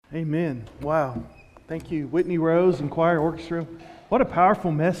Amen. Wow. Thank you, Whitney Rose and Choir Orchestra. What a powerful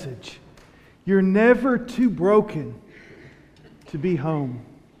message. You're never too broken to be home.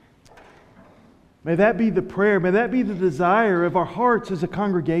 May that be the prayer, may that be the desire of our hearts as a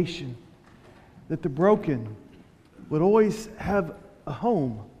congregation, that the broken would always have a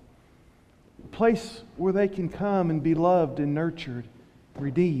home, a place where they can come and be loved and nurtured,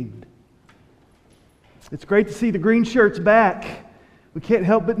 redeemed. It's great to see the green shirts back. We can't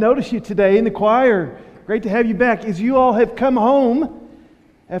help but notice you today in the choir. Great to have you back as you all have come home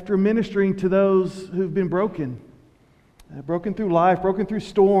after ministering to those who've been broken. Broken through life, broken through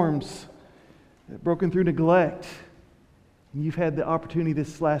storms, broken through neglect. And you've had the opportunity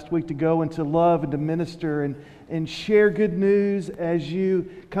this last week to go and to love and to minister and share good news as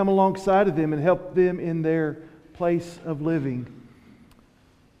you come alongside of them and help them in their place of living.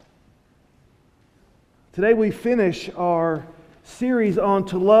 Today we finish our series on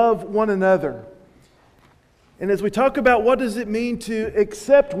to love one another. And as we talk about what does it mean to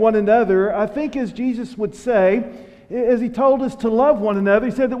accept one another, I think as Jesus would say, as He told us to love one another,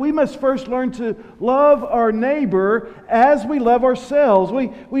 He said that we must first learn to love our neighbor as we love ourselves.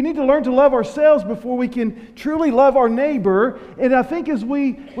 We need to learn to love ourselves before we can truly love our neighbor. And I think as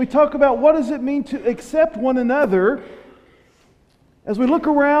we talk about what does it mean to accept one another, as we look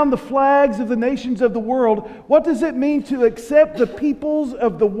around the flags of the nations of the world, what does it mean to accept the peoples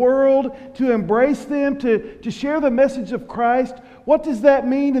of the world, to embrace them, to share the message of Christ? What does that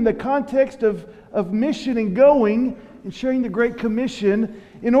mean in the context of mission and going and sharing the Great Commission?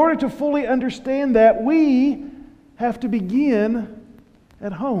 In order to fully understand that, we have to begin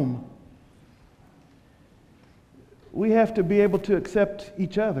at home. We have to be able to accept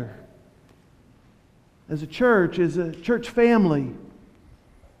each other as a church family.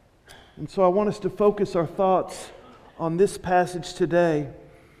 And so I want us to focus our thoughts on this passage today.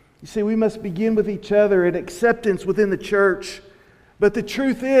 You see, we must begin with each other and acceptance within the church. But the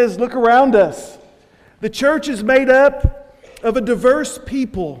truth is, look around us. The church is made up of a diverse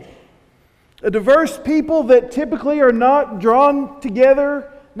people. A diverse people that typically are not drawn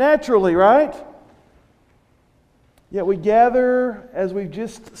together naturally, right? Yet we gather, as we've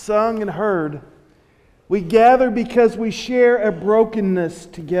just sung and heard, we gather because we share a brokenness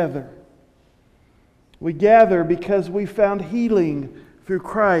together. We gather because we found healing through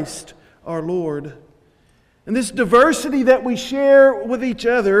Christ our Lord. And this diversity that we share with each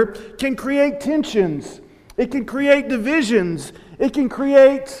other can create tensions. It can create divisions. It can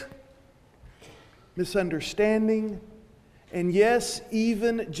create misunderstanding. And yes,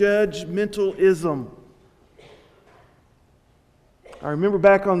 even judgmentalism. I remember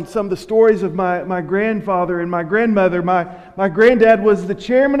back on some of the stories of my grandfather and my grandmother. My granddad was the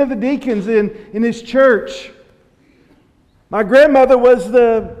chairman of the deacons in his church. My grandmother was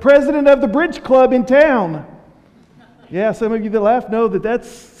the president of the bridge club in town. Yeah, some of you that laugh know that that's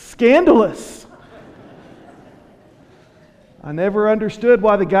scandalous. I never understood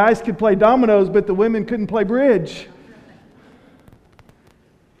why the guys could play dominoes but the women couldn't play bridge.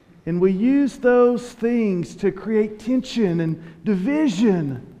 And we use those things to create tension and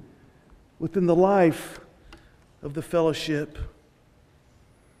division within the life of the fellowship.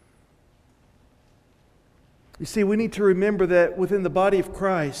 You see, we need to remember that within the body of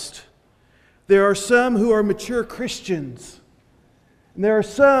Christ, there are some who are mature Christians, and there are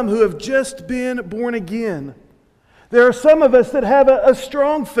some who have just been born again. There are some of us that have a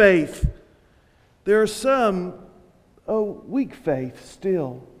strong faith. There are some, weak faith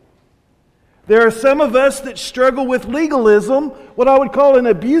still. There are some of us that struggle with legalism, what I would call an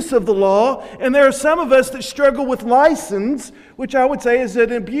abuse of the law, and there are some of us that struggle with license, which I would say is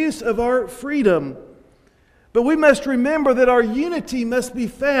an abuse of our freedom. But we must remember that our unity must be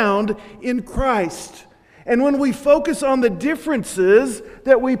found in Christ. And when we focus on the differences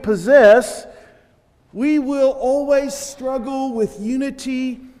that we possess, we will always struggle with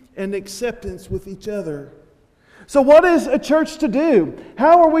unity and acceptance with each other. So what is a church to do?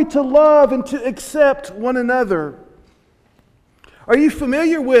 How are we to love and to accept one another? Are you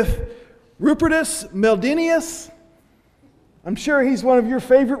familiar with Rupertus Meldenius? I'm sure he's one of your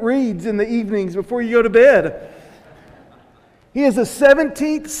favorite reads in the evenings before you go to bed. He is a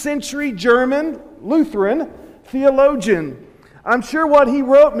 17th century German Lutheran theologian. I'm sure what he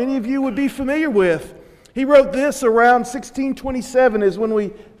wrote many of you would be familiar with. He wrote this around 1627 is when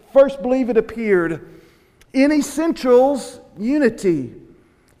we first believe it appeared. In essentials, unity.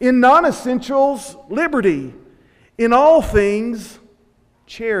 In non-essentials, liberty. In all things,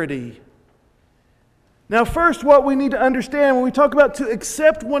 charity. Now first, what we need to understand when we talk about to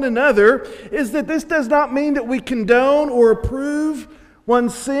accept one another is that this does not mean that we condone or approve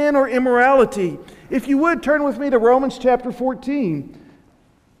one's sin or immorality. If you would, turn with me to Romans chapter 14.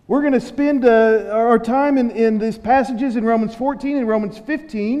 We're going to spend our time in these passages in Romans 14 and Romans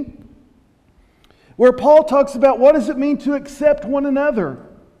 15, where Paul talks about what does it mean to accept one another.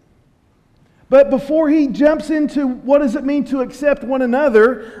 But before he jumps into what does it mean to accept one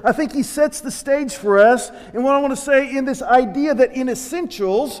another, I think he sets the stage for us. And what I want to say in this idea that in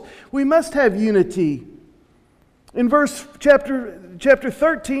essentials, we must have unity. In chapter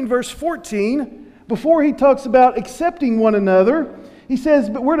 13, verse 14, before he talks about accepting one another, he says,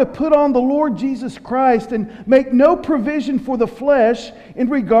 but we're to put on the Lord Jesus Christ and make no provision for the flesh in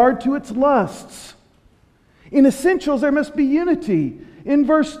regard to its lusts. In essentials, there must be unity. In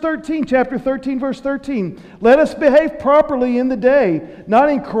verse 13, chapter 13, verse 13, let us behave properly in the day, not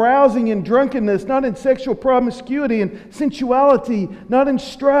in carousing and drunkenness, not in sexual promiscuity and sensuality, not in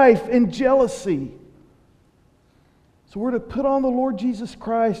strife and jealousy. So we're to put on the Lord Jesus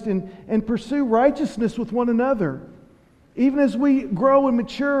Christ and pursue righteousness with one another, even as we grow and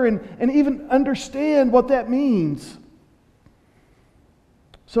mature and even understand what that means.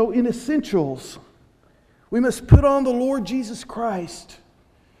 So in essentials, we must put on the Lord Jesus Christ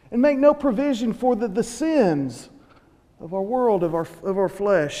and make no provision for the sins of our world, of our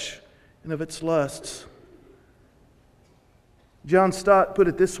flesh, and of its lusts. John Stott put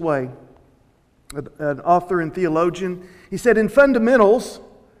it this way, an author and theologian. He said, in fundamentals,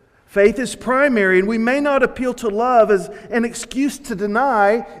 faith is primary, and we may not appeal to love as an excuse to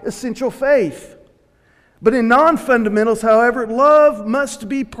deny essential faith. But in non-fundamentals, however, love must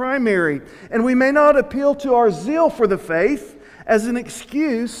be primary, and we may not appeal to our zeal for the faith as an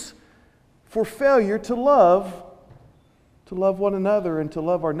excuse for failure to love one another and to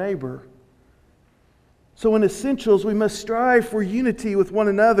love our neighbor. So in essentials, we must strive for unity with one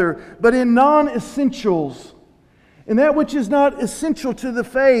another, but in non-essentials, in that which is not essential to the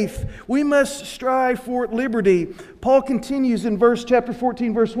faith, we must strive for liberty. Paul continues in chapter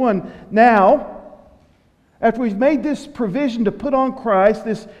 14, verse 1, now, after we've made this provision to put on Christ,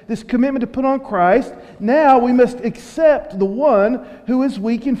 this commitment to put on Christ, now we must accept the one who is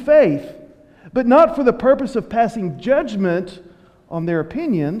weak in faith, but not for the purpose of passing judgment on their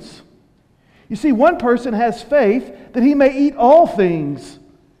opinions. You see, one person has faith that he may eat all things,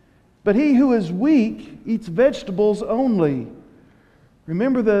 but he who is weak eats vegetables only.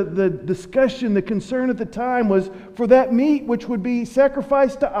 Remember the discussion, the concern at the time was for that meat which would be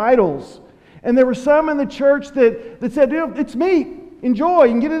sacrificed to idols. And there were some in the church that said, it's meat. Enjoy.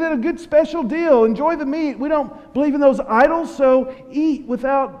 You can get it at a good special deal. Enjoy the meat. We don't believe in those idols, so eat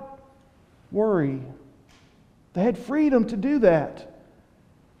without worry. They had freedom to do that.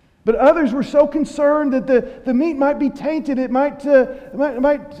 But others were so concerned that the meat might be tainted. It might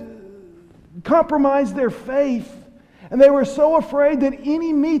compromise their faith. And they were so afraid that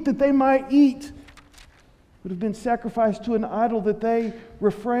any meat that they might eat would have been sacrificed to an idol that they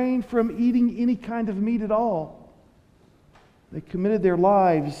refrained from eating any kind of meat at all. They committed their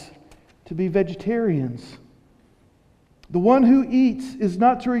lives to be vegetarians. The one who eats is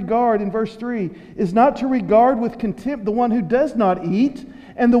not to regard, in verse 3, is not to regard with contempt the one who does not eat,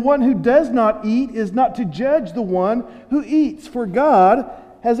 and the one who does not eat is not to judge the one who eats, for God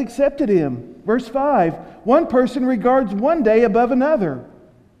has accepted him. Verse 5, one person regards one day above another.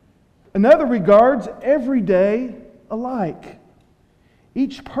 Another regards every day alike.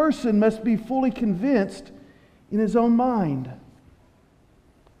 Each person must be fully convinced in his own mind.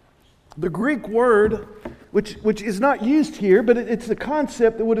 The Greek word, which is not used here, but it's the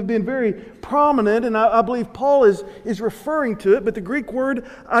concept that would have been very prominent, and I believe Paul is referring to it, but the Greek word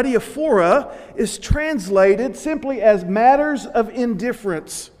adiaphora is translated simply as matters of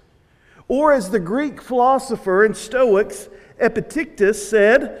indifference. Or as the Greek philosopher and Stoics, Epictetus,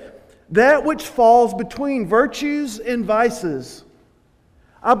 said, that which falls between virtues and vices.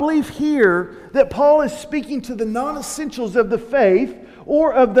 I believe here that Paul is speaking to the non-essentials of the faith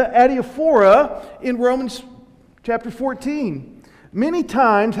or of the adiaphora in Romans chapter 14. Many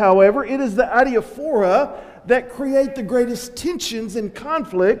times, however, it is the adiaphora that create the greatest tensions and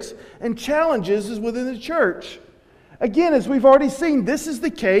conflicts and challenges within the church. Again, as we've already seen, this is the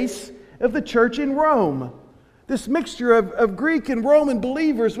case of the church in Rome. This mixture of Greek and Roman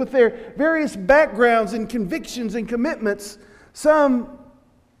believers with their various backgrounds and convictions and commitments, some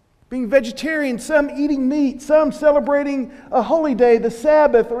being vegetarian, some eating meat, some celebrating a holy day, the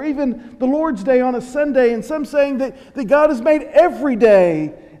Sabbath, or even the Lord's Day on a Sunday, and some saying that God has made every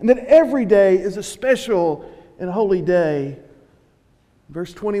day, and that every day is a special and holy day.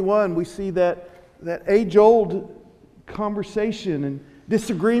 Verse 21, we see that age-old conversation and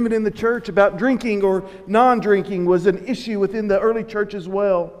Disagreement in the church about drinking or non-drinking was an issue within the early church as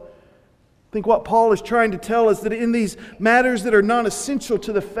well. I think what Paul is trying to tell us that in these matters that are non-essential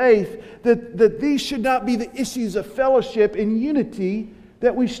to the faith, that these should not be the issues of fellowship and unity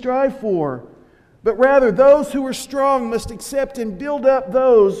that we strive for. But rather, those who are strong must accept and build up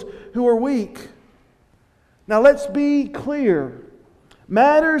those who are weak. Now let's be clear.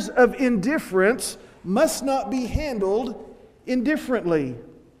 Matters of indifference must not be handled indifferently.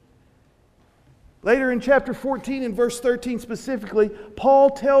 Later in chapter 14 and verse 13 specifically, Paul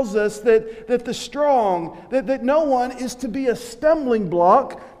tells us that the strong, that no one is to be a stumbling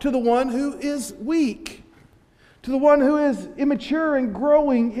block to the one who is weak, to the one who is immature and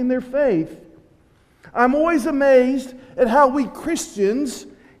growing in their faith. I'm always amazed at how we Christians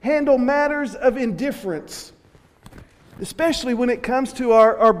handle matters of indifference, especially when it comes to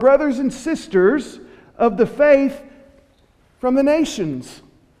our brothers and sisters of the faith from the nations.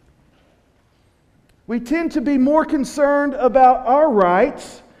 We tend to be more concerned about our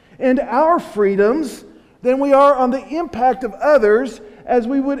rights and our freedoms than we are on the impact of others as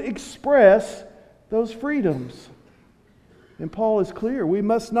we would express those freedoms. And Paul is clear, we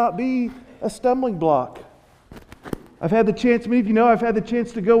must not be a stumbling block. I've had the chance, many of you know, I've had the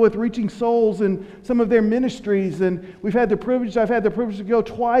chance to go with Reaching Souls and some of their ministries, and I've had the privilege to go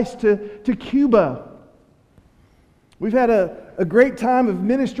twice to Cuba. We've had a great time of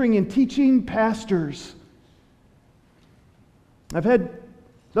ministering and teaching pastors. I've had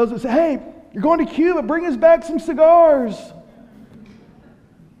those that say, hey, you're going to Cuba, bring us back some cigars.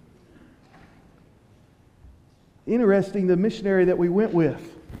 Interesting, the missionary that we went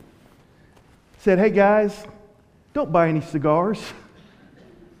with said, hey guys, don't buy any cigars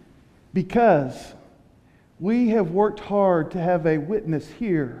because we have worked hard to have a witness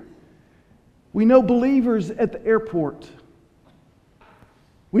here. We know believers at the airport.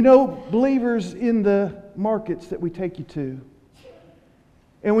 We know believers in the markets that we take you to.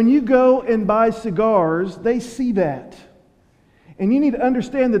 And when you go and buy cigars, they see that. And you need to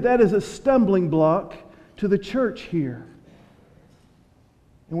understand that that is a stumbling block to the church here.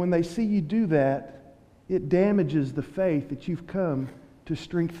 And when they see you do that, it damages the faith that you've come to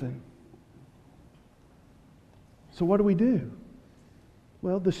strengthen. So what do?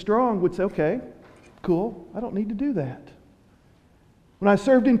 Well, the strong would say, okay, cool, I don't need to do that. When I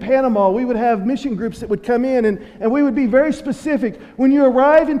served in Panama, we would have mission groups that would come in and we would be very specific. When you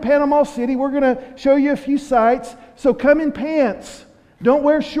arrive in Panama City, we're going to show you a few sites, so come in pants. Don't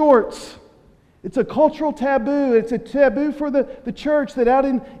wear shorts. It's a cultural taboo. It's a taboo for the church that out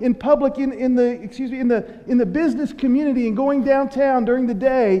in public, in the business community and going downtown during the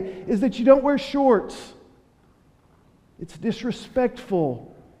day is that you don't wear shorts. It's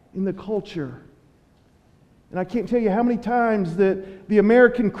disrespectful in the culture. And I can't tell you how many times that the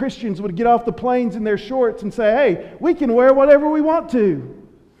American Christians would get off the planes in their shorts and say, hey, we can wear whatever we want to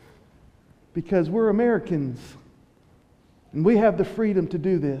because we're Americans and we have the freedom to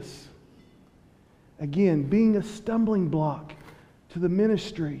do this. Again, being a stumbling block to the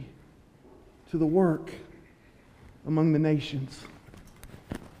ministry, to the work among the nations.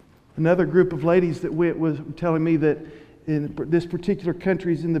 Another group of ladies that went was telling me that in this particular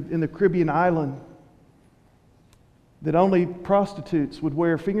country is in the Caribbean island, that only prostitutes would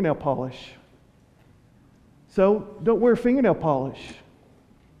wear fingernail polish. So don't wear fingernail polish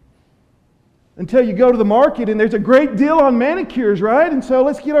until you go to the market and there's a great deal on manicures, right? And so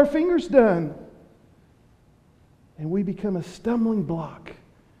let's get our fingers done. And we become a stumbling block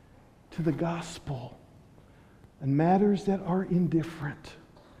to the gospel and matters that are indifferent.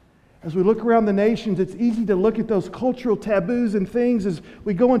 As we look around the nations, it's easy to look at those cultural taboos and things as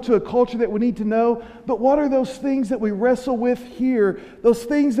we go into a culture that we need to know. But what are those things that we wrestle with here? Those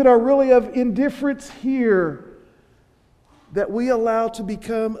things that are really of indifference here that we allow to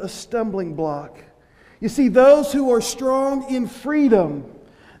become a stumbling block. You see, those who are strong in freedom,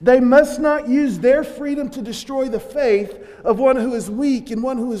 they must not use their freedom to destroy the faith of one who is weak and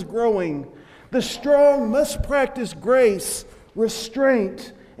one who is growing. The strong must practice grace,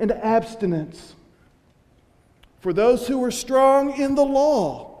 restraint, and abstinence. For those who are strong in the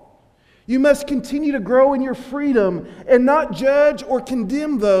law, you must continue to grow in your freedom and not judge or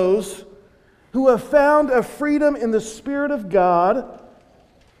condemn those who have found a freedom in the Spirit of God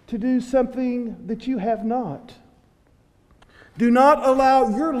to do something that you have not. Do not allow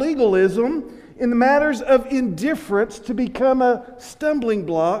your legalism in the matters of indifference to become a stumbling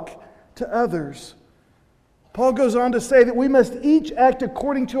block to others. Paul goes on to say that we must each act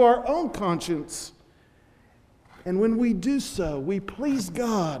according to our own conscience. And when we do so, we please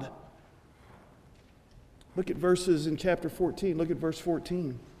God. Look at verses in chapter 14. Look at verse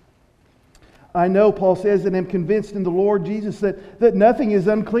 14. I know, Paul says, and am convinced in the Lord Jesus that nothing is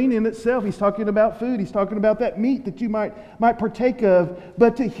unclean in itself. He's talking about food. He's talking about that meat that you might partake of.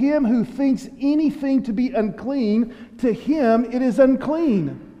 But to him who thinks anything to be unclean, to him it is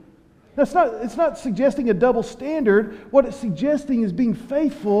unclean. Now, it's not suggesting a double standard. What it's suggesting is being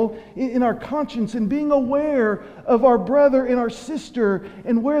faithful in our conscience and being aware of our brother and our sister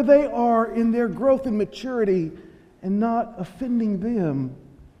and where they are in their growth and maturity and not offending them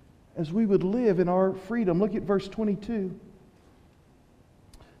as we would live in our freedom. Look at verse 22.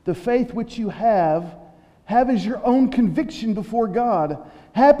 The faith which you have as your own conviction before God.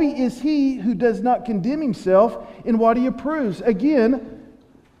 Happy is he who does not condemn himself in what he approves. Again,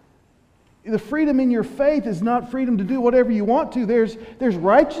 the freedom in your faith is not freedom to do whatever you want to. There's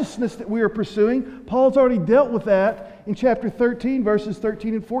righteousness that we are pursuing. Paul's already dealt with that in chapter 13, verses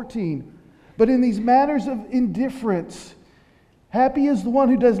 13 and 14. But in these matters of indifference, happy is the one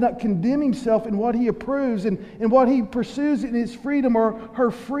who does not condemn himself in what he approves and what he pursues in his freedom or her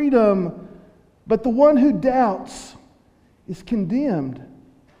freedom. But the one who doubts is condemned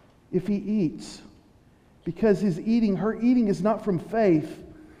if he eats, because her eating is not from faith.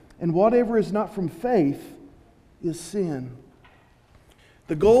 And whatever is not from faith is sin.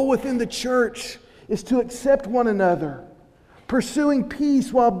 The goal within the church is to accept one another, pursuing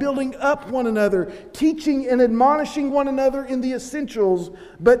peace while building up one another, teaching and admonishing one another in the essentials,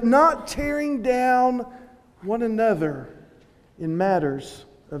 but not tearing down one another in matters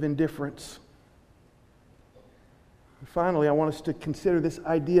of indifference. And finally, I want us to consider this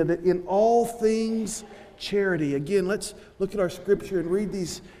idea that in all things, charity. Again, let's look at our scripture and read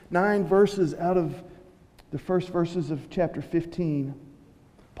these 9 verses out of the first verses of chapter 15.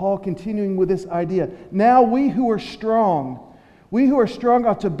 Paul continuing with this idea. Now we who are strong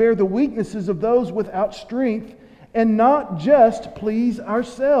ought to bear the weaknesses of those without strength and not just please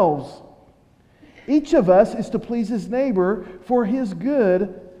ourselves. Each of us is to please his neighbor for his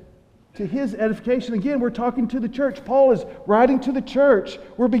good, to his edification. Again, we're talking to the church. Paul is writing to the church.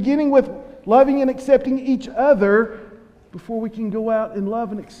 We're beginning with loving and accepting each other before we can go out and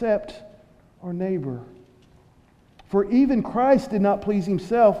love and accept our neighbor. For even Christ did not please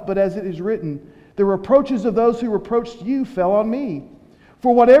himself, but as it is written, the reproaches of those who reproached you fell on me.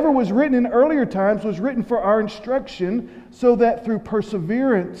 For whatever was written in earlier times was written for our instruction, so that through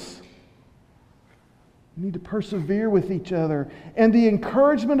perseverance, we need to persevere with each other, and the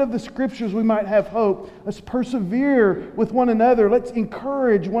encouragement of the Scriptures we might have hope. Let's persevere with one another. Let's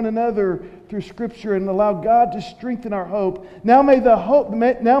encourage one another through Scripture and allow God to strengthen our hope. Now may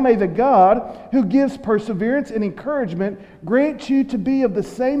the God who gives perseverance and encouragement grant you to be of the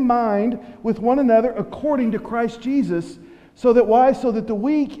same mind with one another according to Christ Jesus, so that why? So that the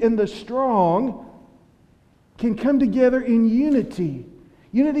weak and the strong can come together in unity.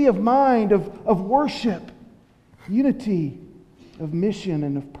 Unity of mind, of worship. Unity of mission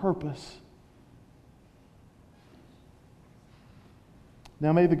and of purpose.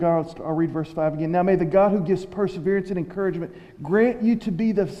 Now may the God, I'll read verse 5 again. Now may the God who gives perseverance and encouragement grant you to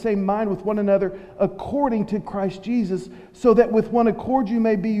be the same mind with one another according to Christ Jesus, so that with one accord you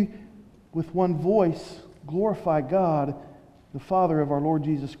may be with one voice glorify God, the Father of our Lord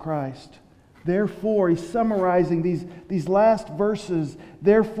Jesus Christ. Therefore, he's summarizing these last verses.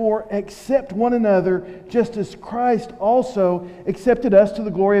 Therefore, accept one another, just as Christ also accepted us to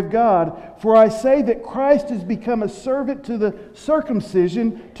the glory of God. For I say that Christ has become a servant to the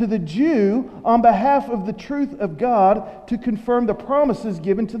circumcision, to the Jew, on behalf of the truth of God, to confirm the promises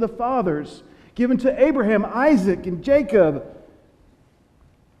given to the fathers, given to Abraham, Isaac, and Jacob.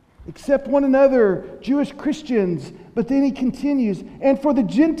 Accept one another, Jewish Christians. But then he continues, and for the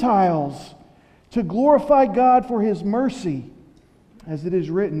Gentiles, to glorify God for his mercy, as it is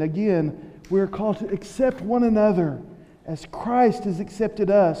written. Again, we are called to accept one another as Christ has accepted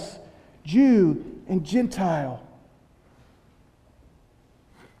us, Jew and Gentile.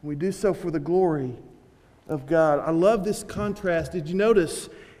 We do so for the glory of God. I love this contrast. Did you notice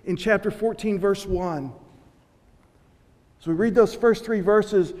in chapter 14, verse 1? So we read those first 3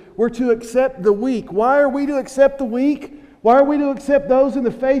 verses. We're to accept the weak. Why are we to accept the weak? Why are we to accept those in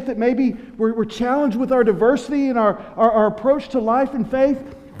the faith that maybe we're challenged with our diversity and our approach to life and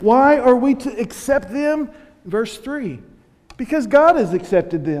faith? Why are we to accept them? Verse 3, because God has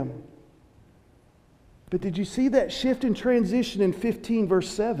accepted them. But did you see that shift in transition in 15,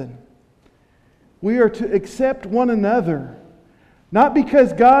 verse 7? We are to accept one another, not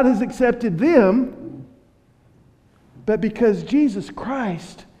because God has accepted them, but because Jesus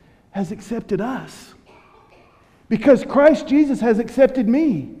Christ has accepted us. Because Christ Jesus has accepted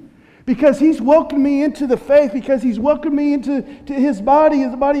me. Because He's welcomed me into the faith, because He's welcomed me into His body,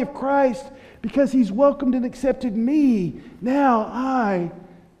 the body of Christ, because He's welcomed and accepted me. Now I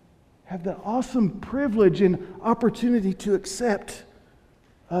have the awesome privilege and opportunity to accept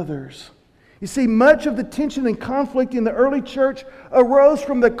others. You see, much of the tension and conflict in the early church arose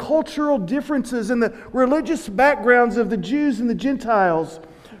from the cultural differences and the religious backgrounds of the Jews and the Gentiles.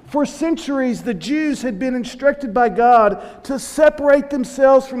 For centuries, the Jews had been instructed by God to separate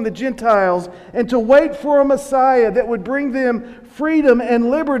themselves from the Gentiles and to wait for a Messiah that would bring them freedom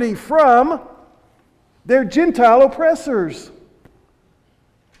and liberty from their Gentile oppressors.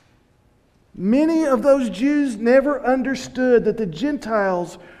 Many of those Jews never understood that the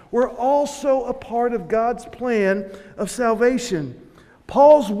Gentiles were also a part of God's plan of salvation.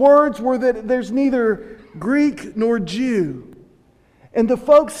 Paul's words were that there's neither Greek nor Jew. And the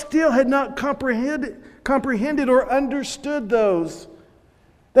folks still had not comprehended or understood those.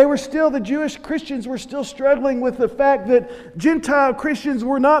 The Jewish Christians were still struggling with the fact that Gentile Christians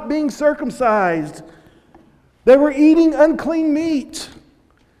were not being circumcised. They were eating unclean meat.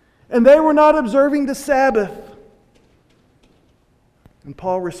 And they were not observing the Sabbath. And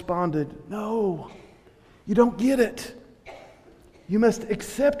Paul responded, "No, you don't get it. You must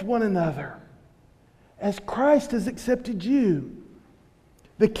accept one another as Christ has accepted you.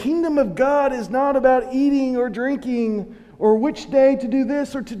 The kingdom of God is not about eating or drinking or which day to do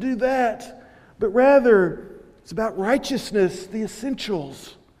this or to do that, but rather it's about righteousness, the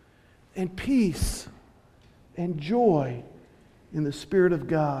essentials, and peace and joy in the Spirit of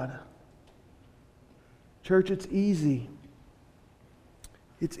God." Church, it's easy.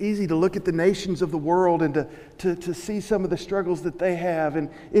 It's easy to look at the nations of the world and to see some of the struggles that they have. And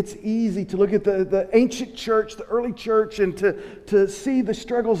it's easy to look at the ancient church, the early church, and to see the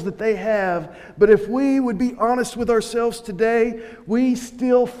struggles that they have. But if we would be honest with ourselves today, we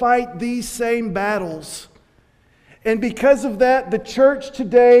still fight these same battles. And because of that, the church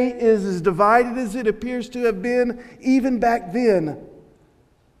today is as divided as it appears to have been even back then.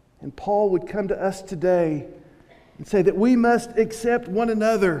 And Paul would come to us today and say that we must accept one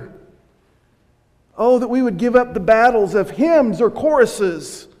another. Oh, that we would give up the battles of hymns or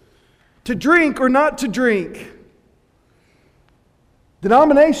choruses, to drink or not to drink,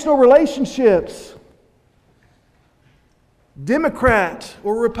 denominational relationships, Democrat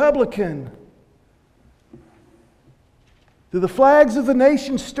or Republican. Do the flags of the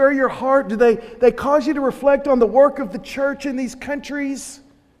nation stir your heart? Do they cause you to reflect on the work of the church in these countries?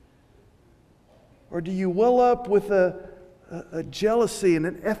 Or do you well up with a jealousy and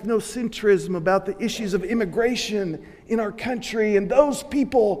an ethnocentrism about the issues of immigration in our country, and those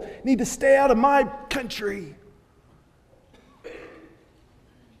people need to stay out of my country?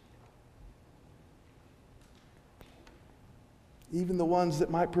 Even the ones that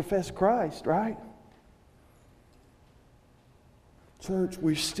might profess Christ, right? Church,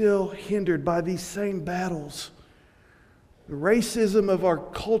 we're still hindered by these same battles. The racism of our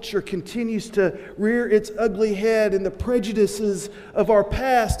culture continues to rear its ugly head, and the prejudices of our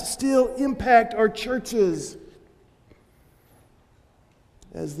past still impact our churches.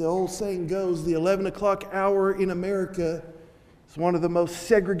 As the old saying goes, the 11 o'clock hour in America is one of the most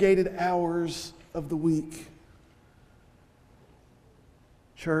segregated hours of the week.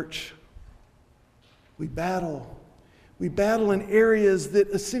 Church, we battle. We battle in areas that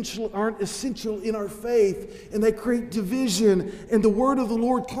aren't essential in our faith, and they create division. And the word of the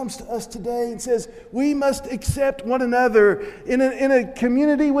Lord comes to us today and says, we must accept one another. In a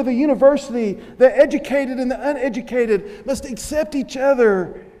community with a university, the educated and the uneducated must accept each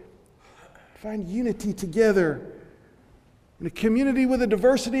other, find unity together. In a community with a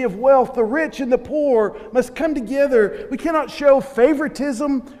diversity of wealth, the rich and the poor must come together. We cannot show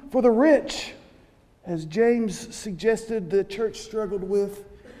favoritism for the rich, as James suggested the church struggled with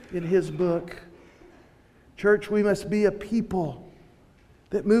in his book. Church, we must be a people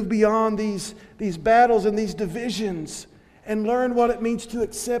that move beyond these battles and these divisions and learn what it means to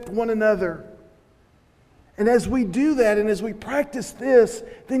accept one another. And as we do that and as we practice this,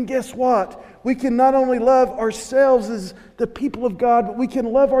 then guess what? We can not only love ourselves as the people of God, but we can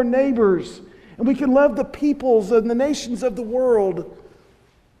love our neighbors, and we can love the peoples and the nations of the world.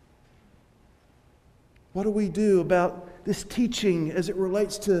 What do we do about this teaching as it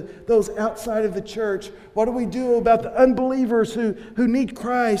relates to those outside of the church? What do we do about the unbelievers who need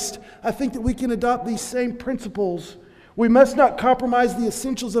Christ? I think that we can adopt these same principles. We must not compromise the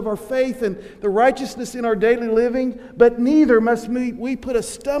essentials of our faith and the righteousness in our daily living, but neither must we put a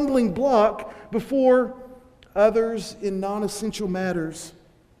stumbling block before others in non-essential matters.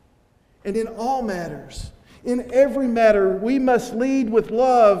 And in all matters, In every matter, we must lead with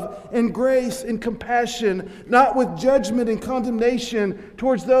love and grace and compassion, not with judgment and condemnation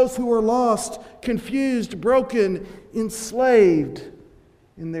towards those who are lost, confused, broken, enslaved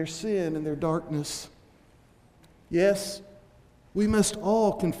in their sin and their darkness. Yes, we must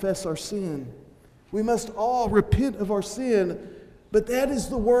all confess our sin. We must all repent of our sin, but that is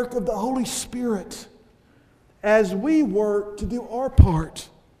the work of the Holy Spirit as we work to do our part,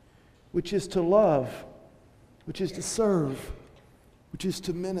 which is to love, which is to serve, which is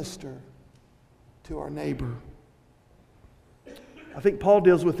to minister to our neighbor. I think Paul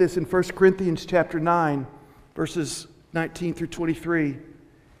deals with this in 1 Corinthians chapter 9, verses 19 through 23.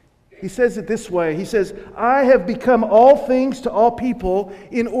 He says it this way. He says, I have become all things to all people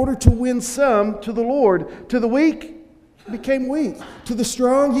in order to win some to the Lord. To the weak, he became weak. To the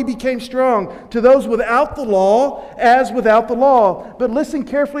strong, he became strong. To those without the law, as without the law. But listen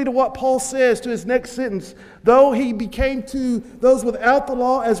carefully to what Paul says to his next sentence. Though he became to those without the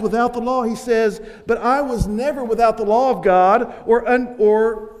law, as without the law, he says, but I was never without the law of God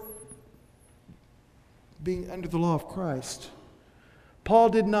or being under the law of Christ. Paul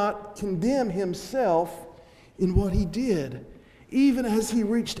did not condemn himself in what he did, even as he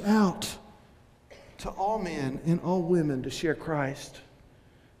reached out to all men and all women to share Christ.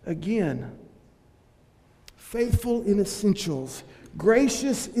 Again, faithful in essentials,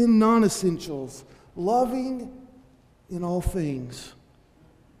 gracious in non-essentials, loving in all things.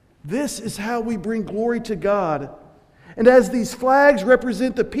 This is how we bring glory to God. And as these flags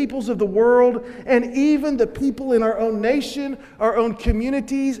represent the peoples of the world and even the people in our own nation, our own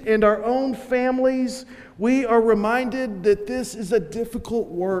communities, and our own families, we are reminded that this is a difficult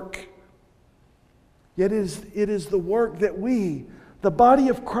work. Yet it is the work that we, the body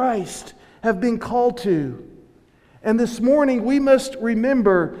of Christ, have been called to. And this morning we must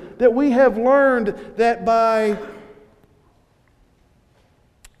remember that we have learned that by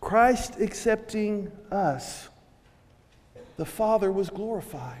Christ accepting us, the Father was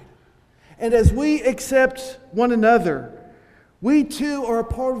glorified. And as we accept one another, we too are a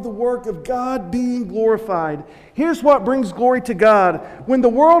part of the work of God being glorified. Here's what brings glory to God. When the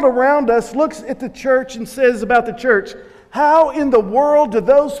world around us looks at the church and says about the church, how in the world do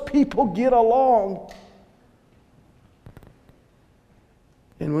those people get along?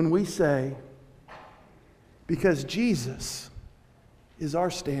 And when we say, because Jesus is our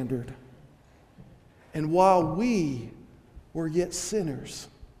standard, and while we were yet sinners,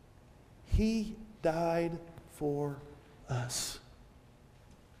 He died for us.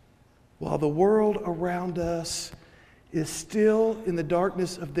 While the world around us is still in the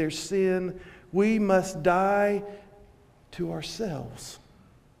darkness of their sin, we must die to ourselves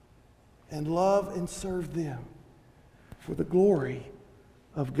and love and serve them for the glory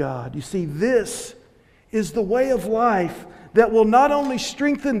of God. You see, this is the way of life that will not only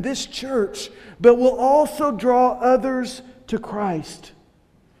strengthen this church, but will also draw others to Christ.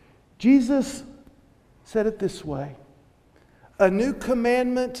 Jesus said it this way, a new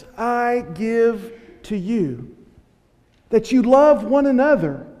commandment I give to you, that you love one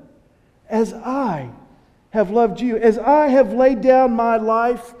another as I have loved you, as I have laid down my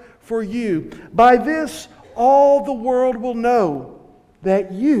life for you. By this, all the world will know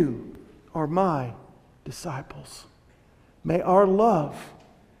that you are my disciples. May our love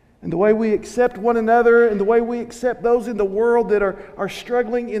and the way we accept one another and the way we accept those in the world that are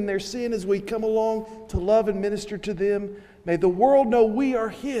struggling in their sin as we come along to love and minister to them, may the world know we are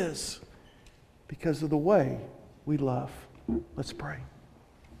His because of the way we love. Let's pray.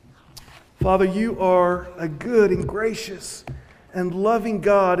 Father, you are a good and gracious and loving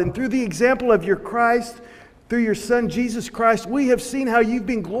God. And through the example of your Christ, through your Son, Jesus Christ, we have seen how you've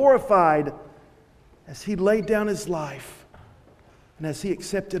been glorified as He laid down His life and as He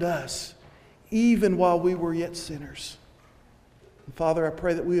accepted us, even while we were yet sinners. And Father, I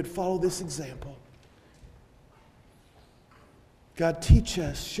pray that we would follow this example. God, teach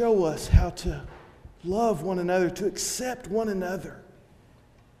us, show us how to love one another, to accept one another.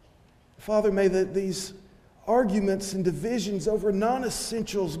 Father, may these arguments and divisions over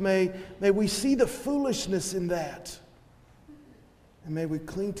non-essentials, may we see the foolishness in that. And may we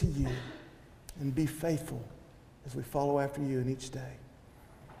cling to you and be faithful as we follow after you in each day.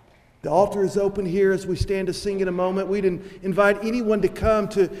 The altar is open here as we stand to sing in a moment. We'd invite anyone to come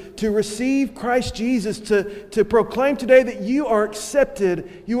to receive Christ Jesus, to proclaim today that you are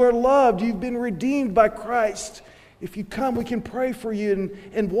accepted, you are loved, you've been redeemed by Christ. If you come, we can pray for you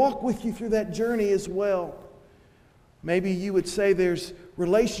and walk with you through that journey as well. Maybe you would say there's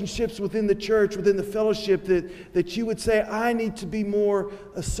relationships within the church, within the fellowship, that you would say, I need to be more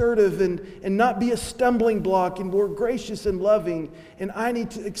assertive and not be a stumbling block and more gracious and loving, and I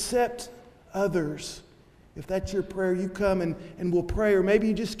need to accept others. If that's your prayer, you come and we'll pray. Or maybe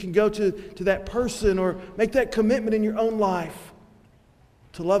you just can go to that person or make that commitment in your own life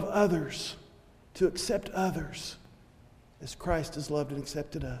to love others, to accept others as Christ has loved and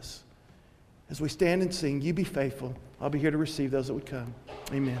accepted us. As we stand and sing, you be faithful. I'll be here to receive those that would come.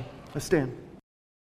 Amen. Let's stand.